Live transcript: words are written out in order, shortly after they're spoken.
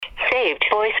Saved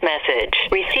voice message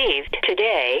received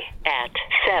today at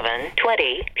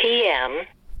 7:20 p.m.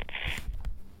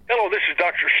 Hello, this is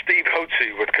Dr. Steve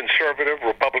Hotze with Conservative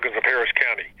Republicans of Harris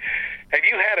County. Have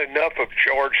you had enough of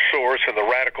George Soros and the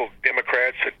radical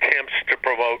Democrats' attempts to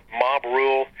promote mob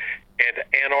rule and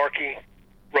anarchy?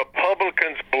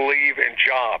 Republicans believe in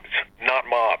jobs, not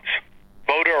mobs.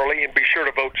 Vote early and be sure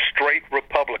to vote straight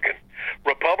Republican.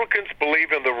 Republicans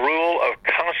believe in the rule of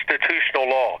constitutional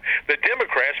law. The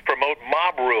Democrats promote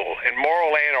mob rule and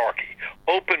moral anarchy,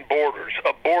 open borders,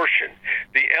 abortion,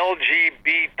 the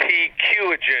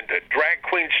LGBTQ agenda, drag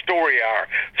queen story hour,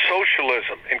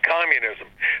 socialism, and communism.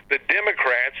 The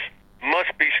Democrats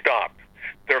must be stopped.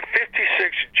 There are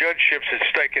 56 judgeships at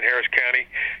stake in Harris County,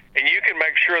 and you can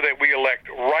make sure that we elect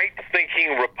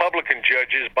right-thinking Republican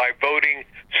judges by voting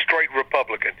straight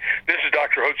Republican. This is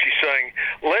Dr. Hotze saying,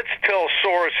 let's tell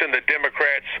Soros and the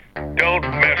Democrats, don't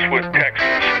mess with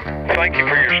Texas. Thank you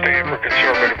for your stand for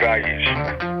conservative values.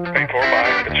 Paid for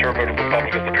by Conservative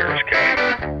Republicans of Harris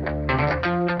County.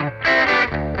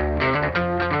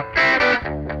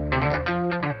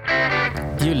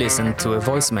 You listen to a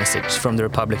voice message from the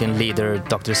Republican leader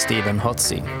Dr. Stephen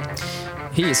Hotze.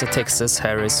 He is a Texas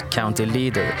Harris County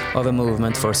leader of a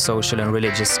movement for social and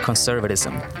religious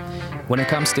conservatism. When it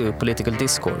comes to political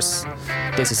discourse,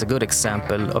 this is a good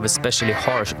example of especially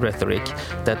harsh rhetoric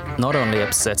that not only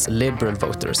upsets liberal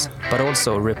voters, but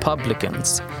also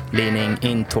Republicans leaning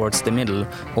in towards the middle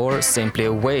or simply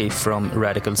away from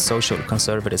radical social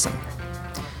conservatism.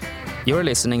 You're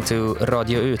listening to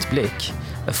Radio Utblick,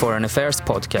 a foreign affairs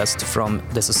podcast from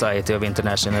the Society of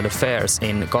International Affairs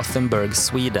in Gothenburg,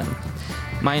 Sweden.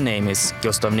 My name is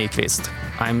Gustav Nyqvist.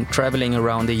 I'm traveling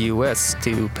around the US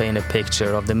to paint a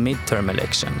picture of the midterm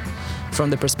election from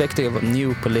the perspective of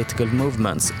new political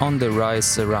movements on the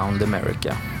rise around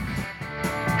America.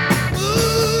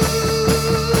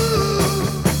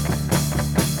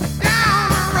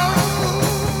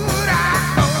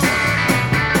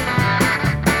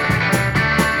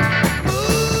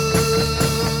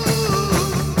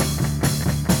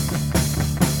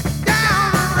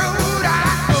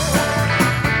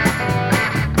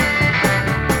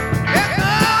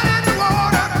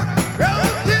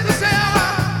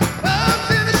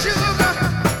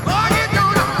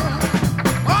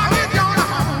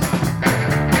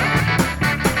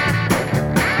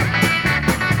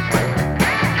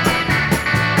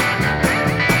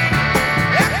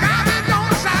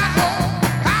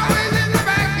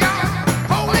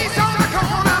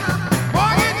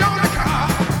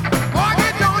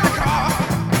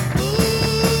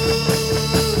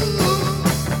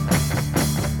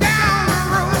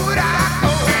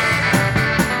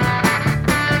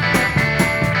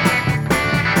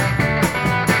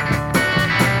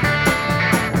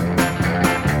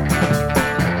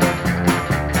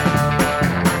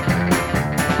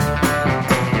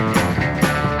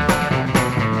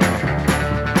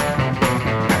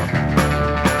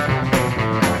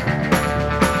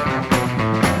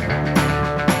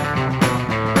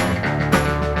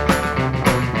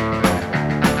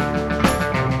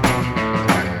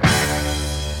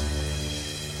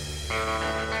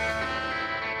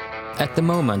 At the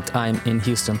moment, I'm in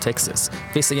Houston, Texas,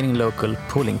 visiting a local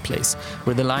polling place,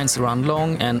 where the lines run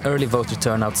long and early voter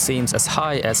turnout seems as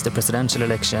high as the presidential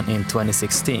election in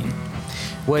 2016,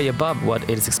 way above what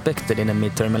is expected in a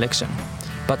midterm election.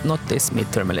 But not this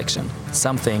midterm election.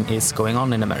 Something is going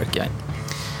on in America.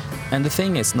 And the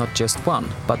thing is not just one,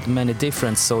 but many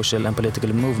different social and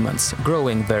political movements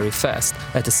growing very fast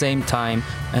at the same time,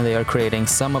 and they are creating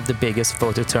some of the biggest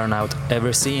voter turnout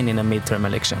ever seen in a midterm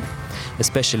election,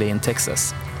 especially in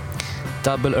Texas.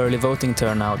 Double early voting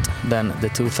turnout than the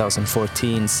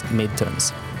 2014's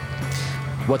midterms.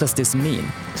 What does this mean?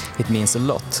 It means a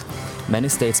lot. Many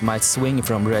states might swing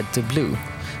from red to blue.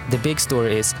 The big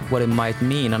story is what it might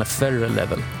mean on a federal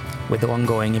level, with the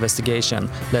ongoing investigation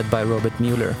led by Robert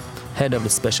Mueller, head of the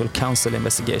Special Counsel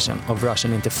investigation of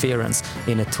Russian interference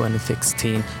in the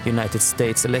 2016 United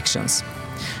States elections.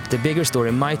 The bigger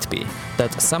story might be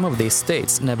that some of these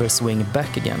states never swing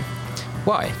back again.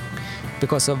 Why?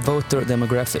 Because of voter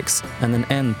demographics and an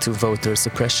end to voter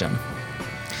suppression.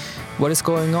 What is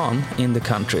going on in the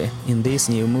country in these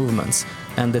new movements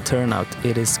and the turnout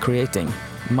it is creating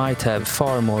might have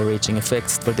far more reaching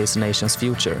effects for this nation's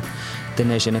future, the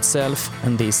nation itself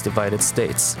and these divided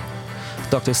states.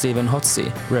 Dr. Stephen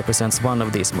Hotze represents one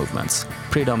of these movements,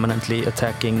 predominantly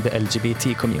attacking the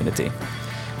LGBT community.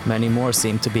 Many more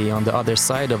seem to be on the other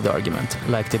side of the argument,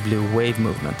 like the Blue Wave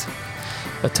movement.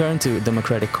 A turn to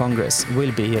Democratic Congress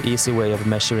will be an easy way of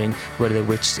measuring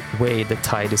which way the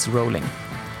tide is rolling.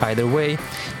 Either way,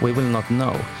 we will not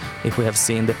know, if we have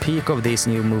seen the peak of these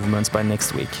new movements by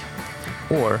next week,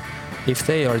 or if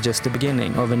they are just the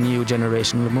beginning of a new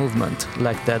generational movement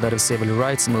like that of the civil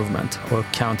rights movement or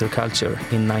counterculture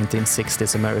in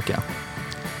 1960s America.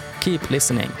 Keep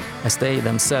listening as they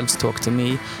themselves talk to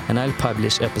me, and I'll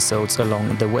publish episodes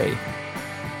along the way.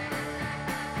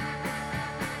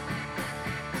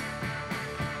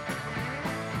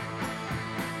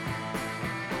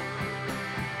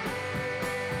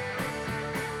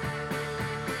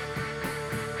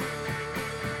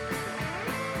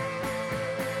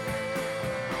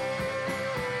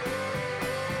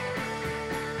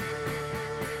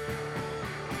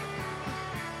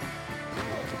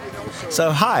 So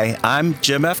hi, I'm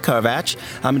Jim F. Kovach.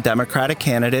 I'm a Democratic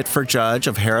candidate for judge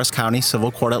of Harris County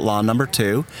Civil Court at Law Number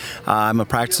 2. I'm a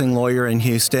practicing lawyer in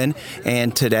Houston,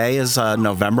 and today is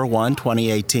November 1,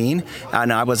 2018,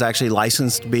 and I was actually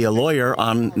licensed to be a lawyer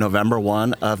on November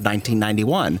 1 of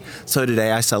 1991. So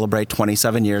today I celebrate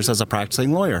 27 years as a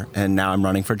practicing lawyer, and now I'm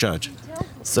running for judge.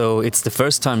 So it's the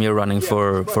first time you're running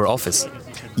for office?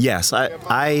 Yes,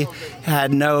 I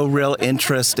had no real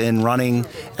interest in running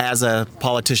as a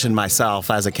politician myself,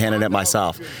 as a candidate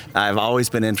myself. I've always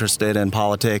been interested in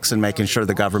politics and making sure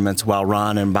the government's well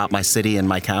run and about my city and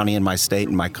my county and my state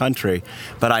and my country,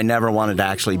 but I never wanted to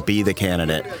actually be the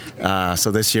candidate.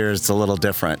 So this year it's a little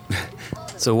different.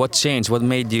 So what changed? What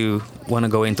made you want to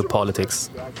go into politics?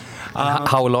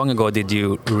 How long ago did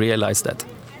you realize that?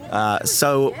 I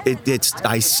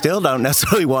still don't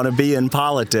necessarily want to be in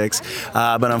politics,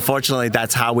 but unfortunately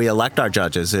that's how we elect our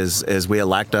judges, is we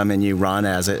elect them and you run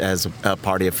as a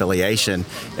party affiliation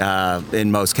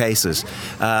in most cases.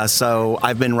 So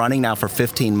I've been running now for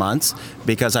 15 months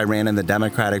because I ran in the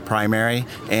Democratic primary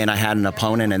and I had an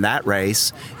opponent in that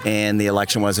race, and the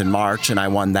election was in March and I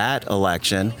won that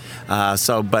election.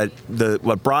 But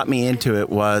what brought me into it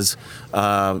was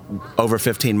over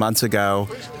 15 months ago,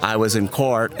 I was in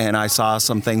court and I saw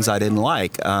some things I didn't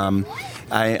like. I'm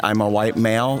a white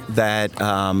male that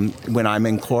when I'm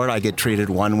in court, I get treated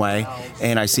one way,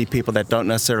 and I see people that don't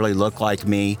necessarily look like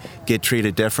me get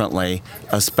treated differently,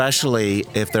 especially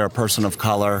if they're a person of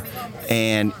color,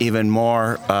 and even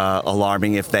more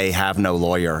alarming if they have no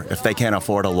lawyer. If they can't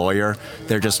afford a lawyer,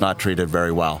 they're just not treated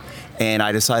very well. And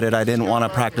I decided I didn't want to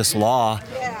practice law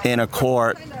in a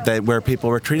court where people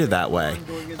were treated that way.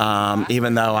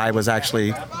 Even though I was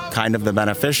actually kind of the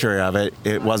beneficiary of it,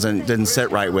 didn't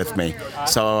sit right with me.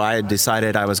 So I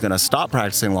decided I was going to stop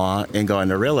practicing law and go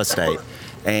into real estate.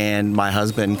 And my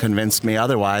husband convinced me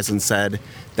otherwise and said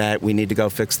that we need to go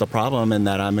fix the problem and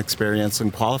that I'm experienced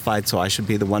and qualified, so I should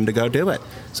be the one to go do it.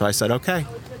 So I said, okay.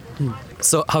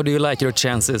 So how do you like your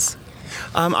chances?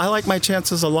 I like my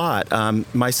chances a lot.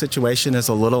 My situation is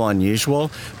a little unusual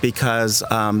because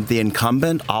the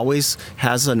incumbent always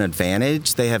has an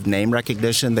advantage. They have name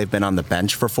recognition. They've been on the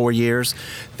bench for 4 years.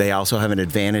 They also have an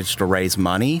advantage to raise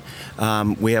money.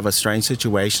 We have a strange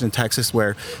situation in Texas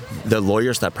where the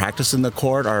lawyers that practice in the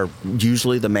court are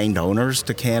usually the main donors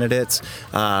to candidates,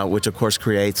 which of course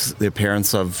creates the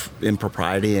appearance of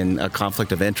impropriety and a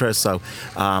conflict of interest. So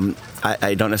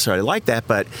I don't necessarily like that,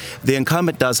 but the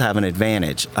incumbent does have an advantage.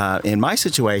 In my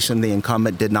situation, the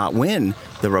incumbent did not win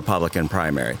the Republican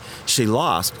primary. She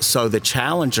lost. So the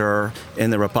challenger in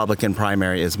the Republican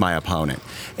primary is my opponent.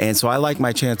 And so I like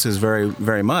my chances very,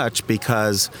 very much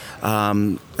because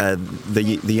the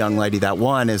young lady that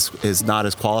won is not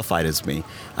as qualified as me.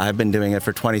 I've been doing it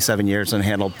for 27 years and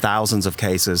handled thousands of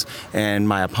cases, and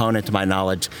my opponent, to my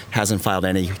knowledge, hasn't filed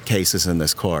any cases in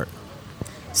this court.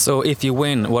 So if you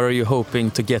win, what are you hoping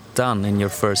to get done in your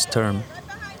first term?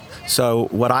 So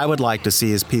what I would like to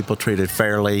see is people treated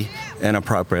fairly and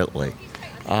appropriately.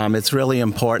 It's really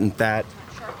important that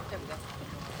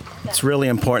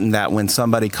when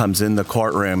somebody comes in the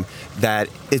courtroom, that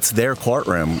it's their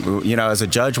courtroom. You know, as a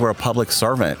judge, we're a public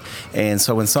servant. And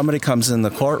so when somebody comes in the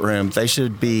courtroom, they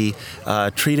should be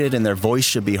treated and their voice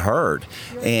should be heard.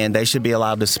 And they should be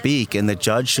allowed to speak, and the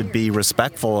judge should be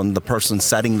respectful and the person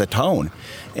setting the tone.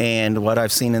 And what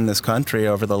I've seen in this country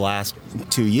over the last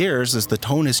 2 years is the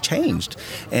tone has changed.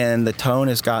 And the tone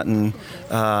has gotten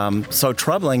so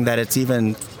troubling that it's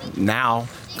even now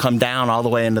come down all the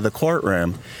way into the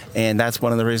courtroom. And that's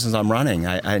one of the reasons I'm running.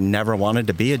 I never wanted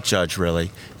to be a judge,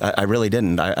 really. I really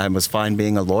didn't. I was fine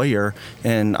being a lawyer,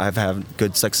 and I've had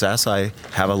good success. I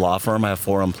have a law firm. I have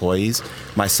 4 employees.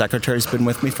 My secretary's been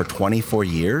with me for 24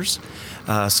 years.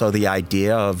 So the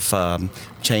idea of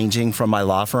changing from my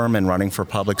law firm and running for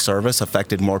public service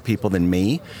affected more people than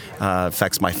me,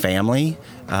 affects my family,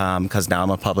 because now I'm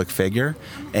a public figure.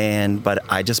 But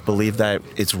I just believe that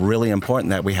it's really important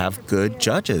that we have good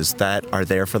judges that are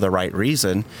there for the right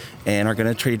reason and are going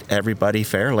to treat everybody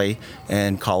fairly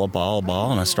and call a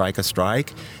ball and a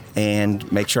strike,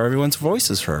 and make sure everyone's voice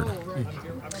is heard.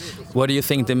 What do you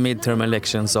think the midterm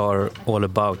elections are all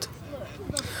about?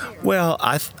 Well,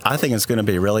 I think it's going to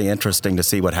be really interesting to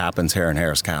see what happens here in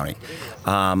Harris County.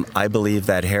 I believe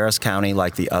that Harris County,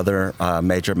 like the other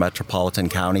major metropolitan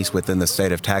counties within the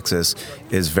state of Texas,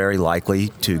 is very likely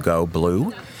to go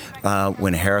blue.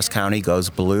 When Harris County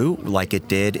goes blue, like it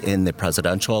did in the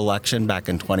presidential election back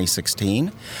in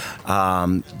 2016,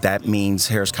 that means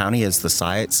Harris County is the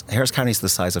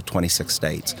size of 26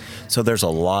 states. So there's a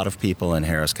lot of people in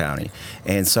Harris County.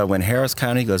 And so when Harris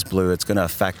County goes blue, it's going to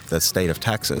affect the state of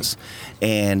Texas.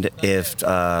 And if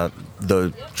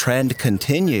the trend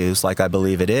continues, like I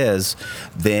believe it is,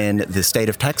 then the state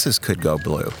of Texas could go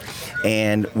blue.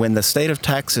 And when the state of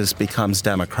Texas becomes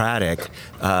Democratic,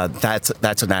 that's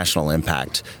a national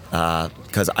impact,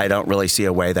 because I don't really see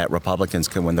a way that Republicans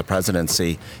can win the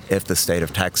presidency if the state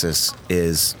of Texas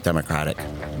is Democratic.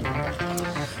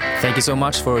 Thank you so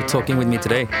much for talking with me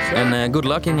today, and good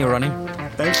luck in your running.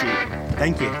 Thank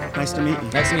you. Nice to meet you.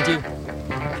 Nice to meet you.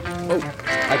 Oh,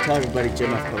 I tell everybody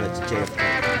Jim F. It's JFK.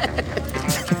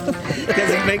 Because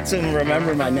it makes them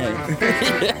remember my name.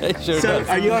 Yeah, it sure does.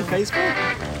 Are you on Facebook?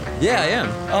 Yeah, I am.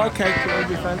 Okay, can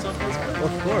we be friends on Facebook?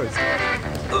 Of course.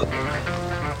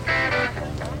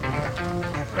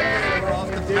 We're off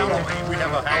to Halloween. We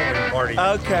have a Halloween party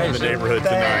in the neighborhood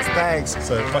tonight. Thanks.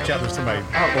 So watch out, there's somebody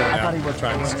I thought he was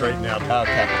trying to straighten out.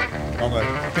 Okay.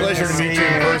 Pleasure to meet you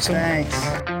in person. Thanks.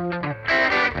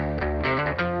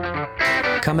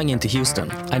 Coming into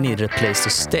Houston, I needed a place to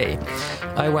stay.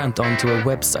 I went onto a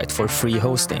website for free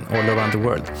hosting all around the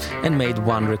world and made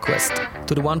one request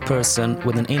to the one person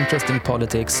with an interest in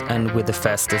politics and with the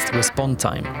fastest response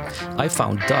time. I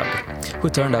found Doug, who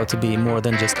turned out to be more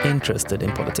than just interested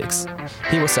in politics.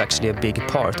 He was actually a big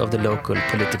part of the local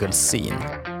political scene.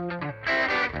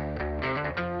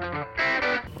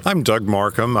 I'm Doug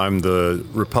Markham. I'm the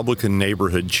Republican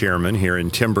neighborhood chairman here in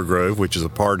Timber Grove, which is a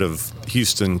part of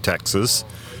Houston, Texas,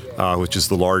 which is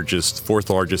the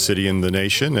fourth largest city in the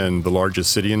nation and the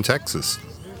largest city in Texas.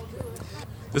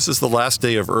 This is the last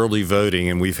day of early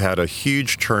voting, and we've had a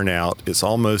huge turnout. It's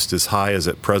almost as high as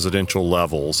at presidential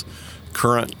levels.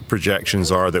 Current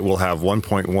projections are that we'll have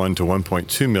 1.1 to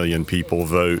 1.2 million people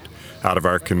vote out of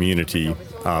our community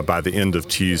by the end of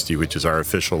Tuesday, which is our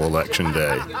official election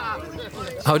day.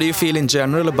 How do you feel in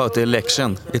general about the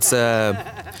election? It's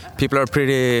people are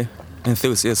pretty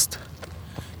enthusiastic.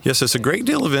 Yes, there's a great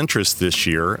deal of interest this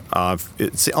year.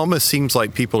 It almost seems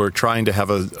like people are trying to have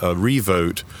a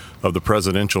revote of the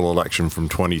presidential election from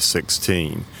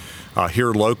 2016.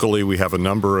 Here locally, we have a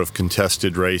number of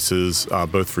contested races,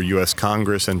 both for U.S.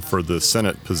 Congress and for the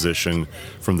Senate position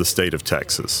from the state of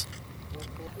Texas.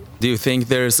 Do you think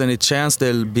there's any chance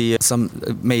there'll be some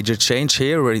major change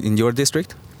here or in your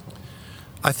district?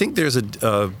 I think there's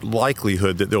a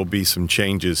likelihood that there'll be some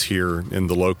changes here in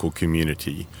the local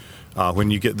community.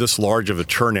 When you get this large of a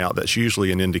turnout, that's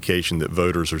usually an indication that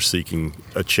voters are seeking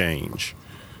a change.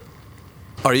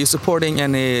 Are you supporting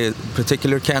any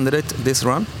particular candidate this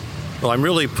run? Well, I'm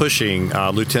really pushing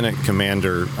Lieutenant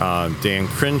Commander Dan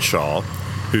Crenshaw,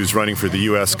 who's running for the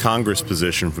U.S. Congress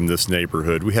position from this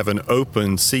neighborhood. We have an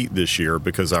open seat this year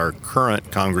because our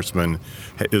current congressman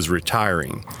is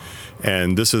retiring.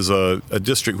 And this is a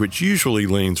district which usually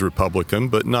leans Republican,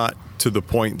 but not to the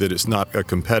point that it's not a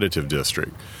competitive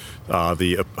district.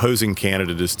 The opposing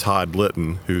candidate is Todd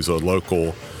Litton, who's a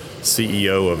local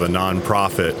CEO of a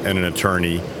nonprofit and an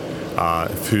attorney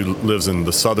who lives in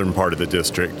the southern part of the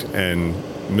district. And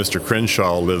Mr.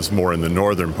 Crenshaw lives more in the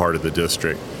northern part of the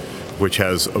district, which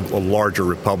has a larger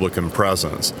Republican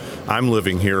presence. I'm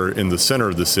living here in the center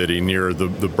of the city near the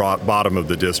bottom of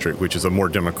the district, which is a more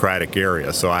Democratic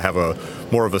area. So I have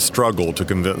more of a struggle to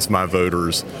convince my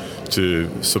voters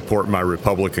to support my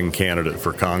Republican candidate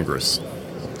for Congress.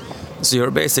 So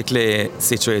you're basically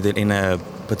situated in a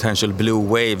potential blue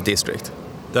wave district?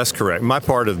 That's correct. My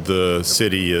part of the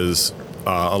city is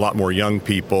a lot more young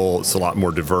people. It's a lot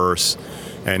more diverse.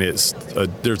 And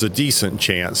there's a decent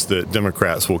chance that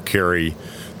Democrats will carry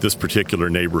this particular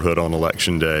neighborhood on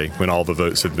Election Day when all the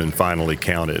votes have been finally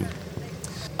counted.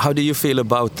 How do you feel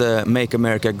about the Make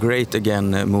America Great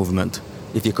Again movement,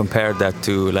 if you compare that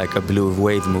to like a blue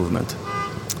wave movement,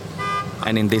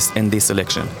 and in this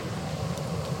election?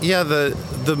 Yeah,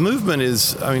 the movement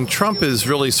is, Trump is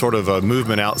really sort of a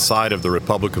movement outside of the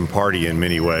Republican Party in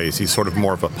many ways. He's sort of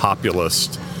more of a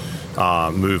populist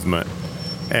movement.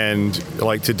 And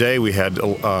like today, we had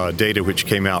data which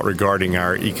came out regarding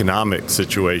our economic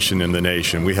situation in the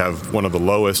nation. We have one of the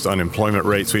lowest unemployment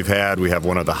rates we've had. We have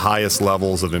one of the highest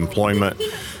levels of employment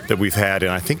that we've had in,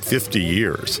 I think, 50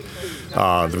 years. We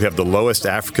have the lowest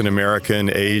African American,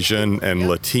 Asian, and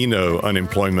Latino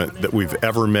unemployment that we've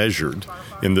ever measured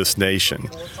in this nation.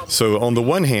 So on the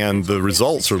one hand, the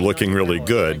results are looking really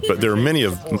good, but there are many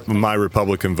of my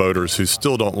Republican voters who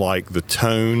still don't like the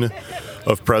tone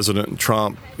of President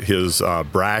Trump, his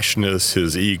brashness,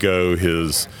 his ego,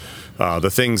 his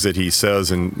the things that he says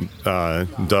and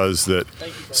does that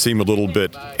seem a little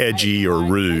bit edgy or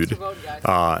rude.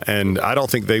 And I don't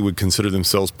think they would consider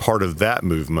themselves part of that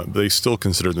movement. They still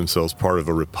consider themselves part of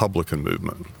a Republican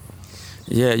movement.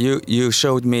 Yeah, you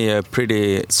showed me a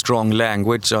pretty strong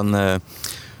language on the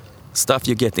stuff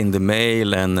you get in the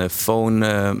mail and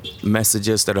phone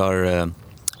messages that are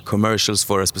commercials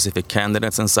for specific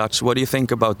candidates and such. What do you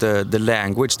think about the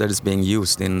language that is being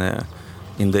used in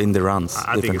the runs?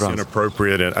 I think it's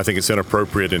inappropriate. I think it's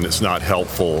inappropriate, and it's not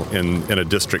helpful in a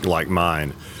district like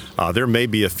mine. There may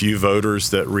be a few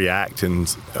voters that react in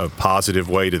a positive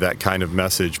way to that kind of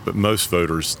message, but most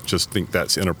voters just think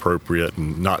that's inappropriate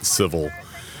and not civil,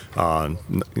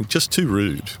 just too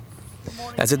rude.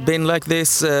 Has it been like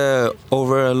this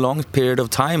over a long period of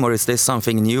time, or is this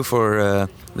something new for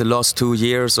the last 2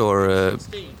 years, or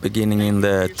beginning in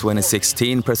the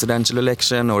 2016 presidential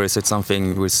election, or is it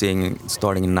something we're seeing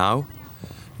starting now?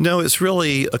 No, it's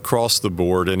really across the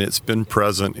board, and it's been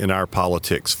present in our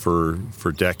politics for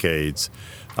decades.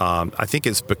 I think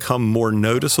it's become more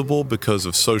noticeable because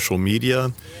of social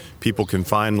media. People can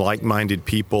find like-minded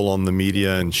people on the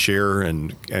media and share,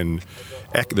 and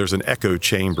there's an echo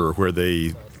chamber where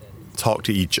they talk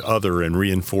to each other and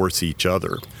reinforce each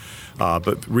other.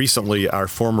 But recently, our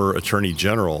former Attorney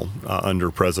General under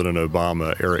President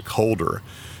Obama, Eric Holder,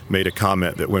 made a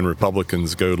comment that when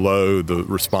Republicans go low, the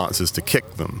response is to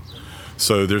kick them.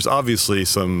 So there's obviously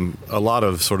a lot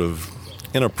of sort of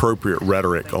inappropriate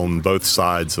rhetoric on both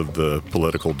sides of the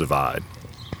political divide.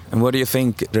 And what do you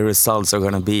think the results are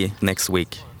going to be next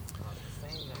week?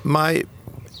 My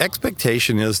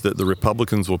expectation is that the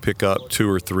Republicans will pick up 2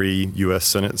 or 3 U.S.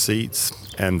 Senate seats,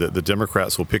 and that the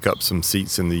Democrats will pick up some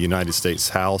seats in the United States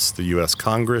House, the U.S.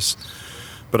 Congress.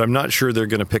 But I'm not sure they're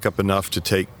going to pick up enough to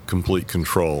take complete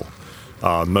control.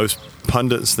 Most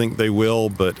pundits think they will,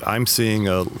 but I'm seeing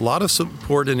a lot of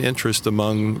support and interest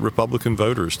among Republican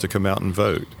voters to come out and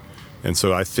vote. And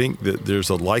so I think that there's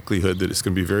a likelihood that it's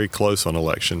going to be very close on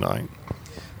election night.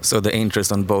 So the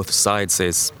interest on both sides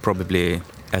is probably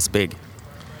as big?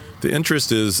 The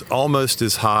interest is almost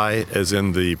as high as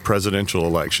in the presidential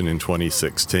election in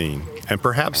 2016, and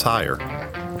perhaps higher.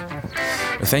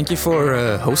 Thank you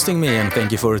for hosting me, and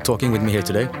thank you for talking with me here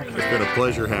today. It's been a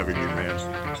pleasure having you, man.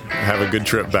 Have a good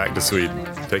trip back to Sweden.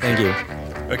 Thank you.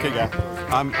 Okay, guy.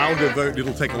 I'll go vote.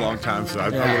 It'll take a long time, so I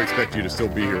would expect you to still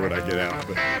be here when I get out.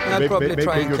 But I'll probably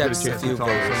try and catch a few talk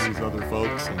to some of these other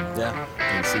folks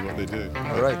and see what they do.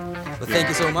 All right. Well, thank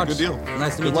you so much. Good deal.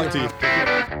 Nice to meet you. Good luck to you.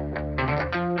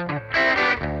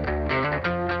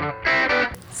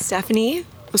 Stephanie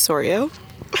Osorio.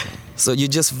 So you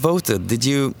just voted.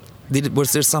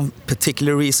 Was there some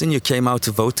particular reason you came out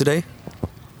to vote today?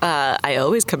 I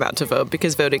always come out to vote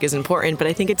because voting is important, but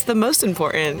I think it's the most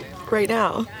important right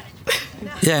now.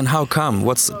 Yeah, and how come?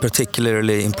 What's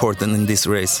particularly important in this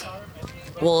race?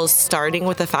 Well, starting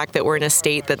with the fact that we're in a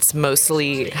state that's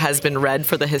mostly has been red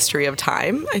for the history of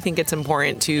time, I think it's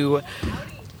important to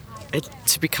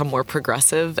become more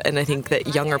progressive, and I think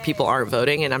that younger people aren't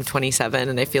voting, and I'm 27,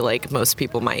 and I feel like most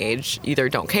people my age either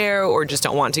don't care or just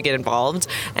don't want to get involved.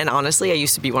 And honestly, I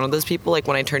used to be one of those people. Like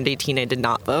when I turned 18, I did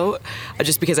not vote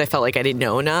just because I felt like I didn't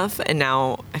know enough, and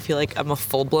now I feel like I'm a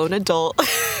full-blown adult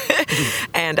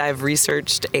and I've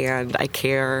researched and I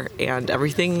care, and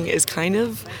everything is kind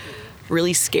of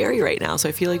really scary right now, so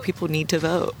I feel like people need to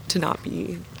vote to not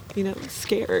be,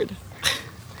 scared.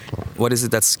 What is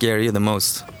it that scares you the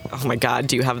most? Oh my God,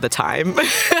 do you have the time?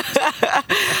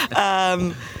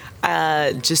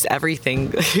 Just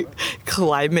everything.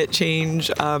 Climate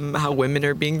change, how women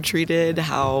are being treated,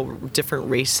 how different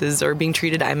races are being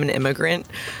treated. I'm an immigrant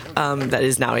that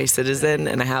is now a citizen,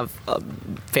 and I have a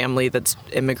family that's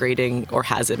immigrating or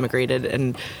has immigrated,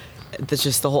 and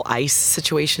the whole ICE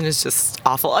situation is just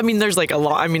awful. I mean, there's like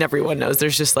everyone knows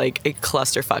there's just like a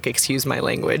clusterfuck, excuse my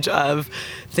language, of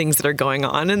things that are going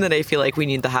on. And then I feel like we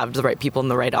need to have the right people in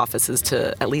the right offices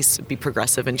to at least be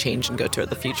progressive and change and go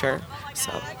toward the future.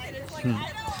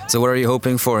 So what are you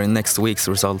hoping for in next week's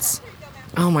results?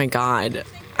 Oh my God.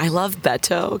 I love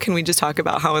Beto. Can we just talk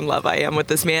about how in love I am with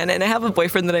this man? And I have a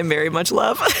boyfriend that I very much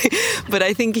love, but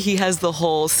I think he has the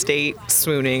whole state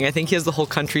swooning. I think he has the whole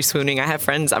country swooning. I have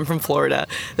friends, I'm from Florida,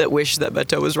 that wish that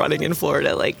Beto was running in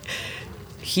Florida. Like,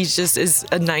 he's just is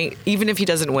a night, even if he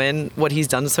doesn't win, what he's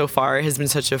done so far has been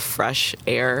such a fresh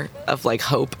air of like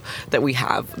hope that we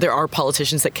have. There are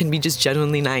politicians that can be just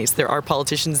genuinely nice. There are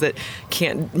politicians that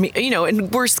can't, you know,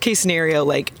 in worst case scenario,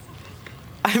 like,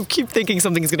 I keep thinking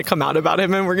something's going to come out about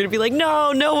him and we're going to be like,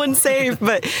 no one's safe.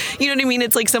 But you know what I mean?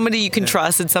 It's like somebody you can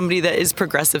trust. It's somebody that is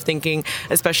progressive thinking,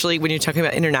 especially when you're talking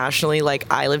about internationally. Like,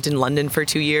 I lived in London for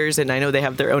 2 years and I know they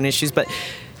have their own issues, but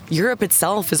Europe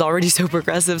itself is already so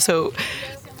progressive. So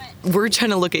we're trying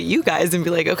to look at you guys and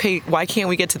be like, okay, why can't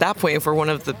we get to that point if we're one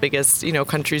of the biggest, you know,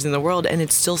 countries in the world? And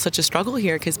it's still such a struggle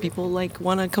here because people like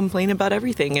want to complain about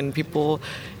everything and people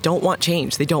don't want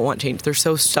change. They don't want change. They're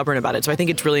so stubborn about it. So I think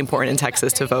it's really important in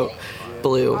Texas to vote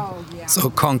blue.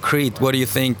 So concrete, what do you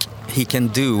think he can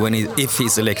do when if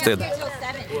he's elected?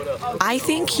 I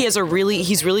think he's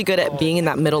really good at being in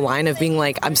that middle line of being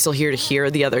like, I'm still here to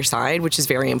hear the other side, which is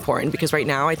very important because right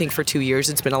now I think for 2 years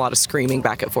it's been a lot of screaming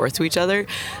back and forth to each other.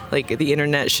 Like, the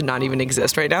internet should not even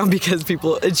exist right now because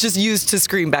it's just used to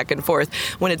scream back and forth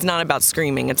when it's not about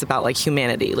screaming. It's about like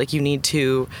humanity. Like, you need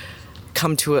to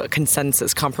come to a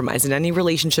consensus, compromise in any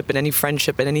relationship, in any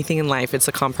friendship, in anything in life. It's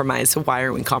a compromise. So why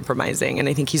are we compromising? And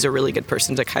I think he's a really good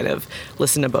person to kind of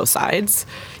listen to both sides,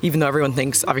 even though everyone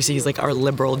thinks obviously he's like our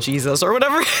liberal Jesus or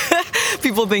whatever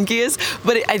people think he is.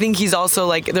 But I think he's also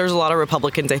like, there's a lot of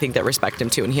Republicans I think that respect him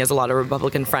too, and he has a lot of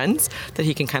Republican friends that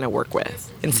he can kind of work with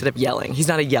instead of yelling. He's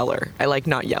not a yeller. I like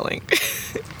not yelling.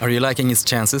 Are you liking his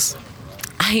chances?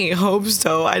 I hope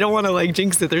so. I don't want to like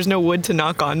jinx it. There's no wood to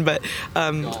knock on, but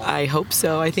I hope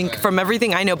so. I think from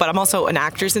everything I know, but I'm also an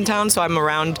actress in town, so I'm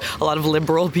around a lot of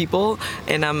liberal people,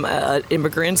 and I'm an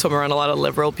immigrant, so I'm around a lot of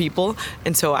liberal people,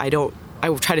 and so I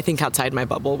try to think outside my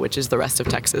bubble, which is the rest of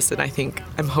Texas, and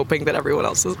I'm hoping that everyone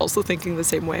else is also thinking the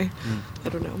same way. I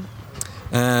don't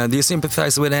know. Do you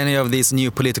sympathize with any of these new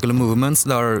political movements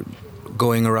that are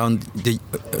going around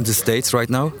the states right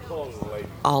now?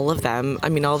 All of them. I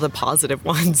mean, all the positive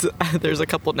ones. There's a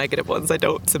couple negative ones I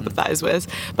don't sympathize with.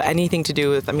 But anything to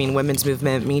do with, I mean, women's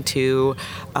movement, Me Too,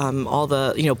 all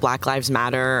the, you know, Black Lives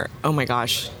Matter. Oh my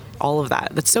gosh, all of that.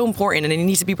 That's so important and it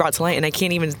needs to be brought to light. And I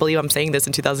can't even believe I'm saying this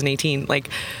in 2018. Like,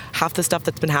 half the stuff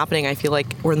that's been happening, I feel like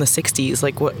we're in the 60s.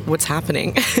 Like, what's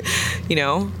happening? You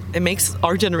know, it makes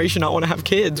our generation not want to have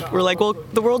kids. We're like, well,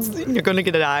 the world's going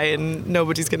to die and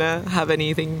nobody's going to have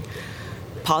anything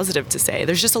positive to say.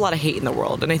 There's just a lot of hate in the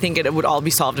world, and I think it would all be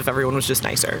solved if everyone was just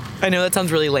nicer. I know that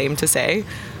sounds really lame to say,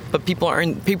 but people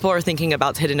are thinking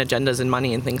about hidden agendas and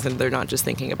money and things, and they're not just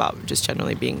thinking about just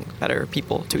generally being better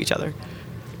people to each other.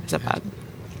 Is that bad?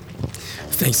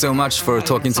 Thanks so much for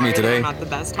talking to me today. I'm not the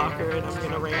best talker and I'm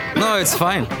going to rant. No, it's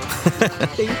fine.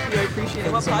 Thank you, I appreciate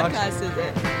it. What podcast is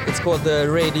it? It's called the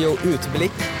Radio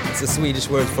Utblick. It's a Swedish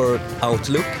word for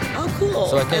Outlook. Oh, cool.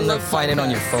 So I can find it on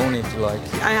your phone if you like.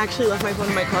 I actually left my phone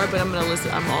in my car, but I'm going to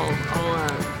listen. I'm all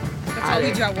That's all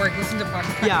we do at work, listen to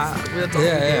podcasts. Yeah, that's all we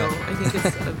do. I think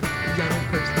it's a young